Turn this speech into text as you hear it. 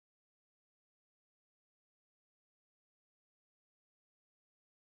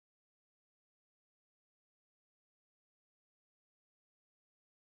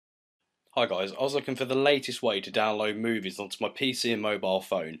Hi guys, I was looking for the latest way to download movies onto my PC and mobile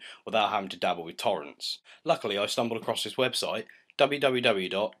phone without having to dabble with torrents. Luckily I stumbled across this website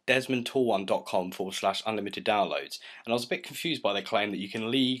www.desmondtoolone.com/unlimited downloads, and I was a bit confused by their claim that you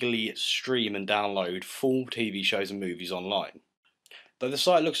can legally stream and download full TV shows and movies online. Though the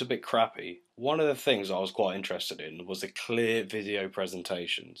site looks a bit crappy, one of the things I was quite interested in was the clear video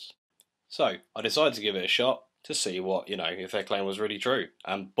presentations. So I decided to give it a shot to see if their claim was really true.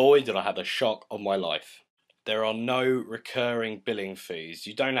 And boy, did I have a shock of my life. There are no recurring billing fees.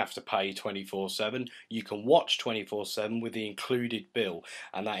 You don't have to pay 24/7. You can watch 24/7 with the included bill,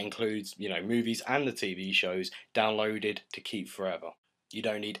 and that includes, movies and the TV shows downloaded to keep forever. You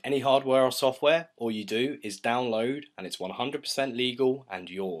don't need any hardware or software. All you do is download, and it's 100% legal and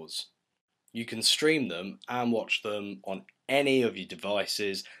yours. You can stream them and watch them on any of your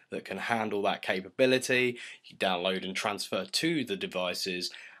devices that can handle that capability. You download and transfer to the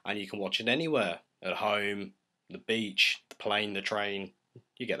devices, and you can watch it anywhere, at home, the beach, the plane, the train.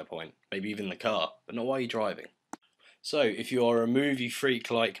 You get the point. Maybe even the car, but not while you're driving. So if you are a movie freak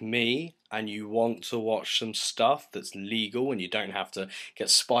like me and you want to watch some stuff that's legal and you don't have to get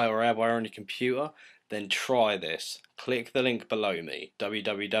spyware on your computer, then try this. Click the link below me,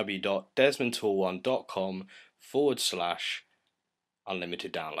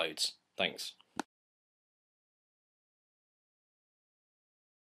 www.desmondtoolone.com/unlimited downloads. Thanks.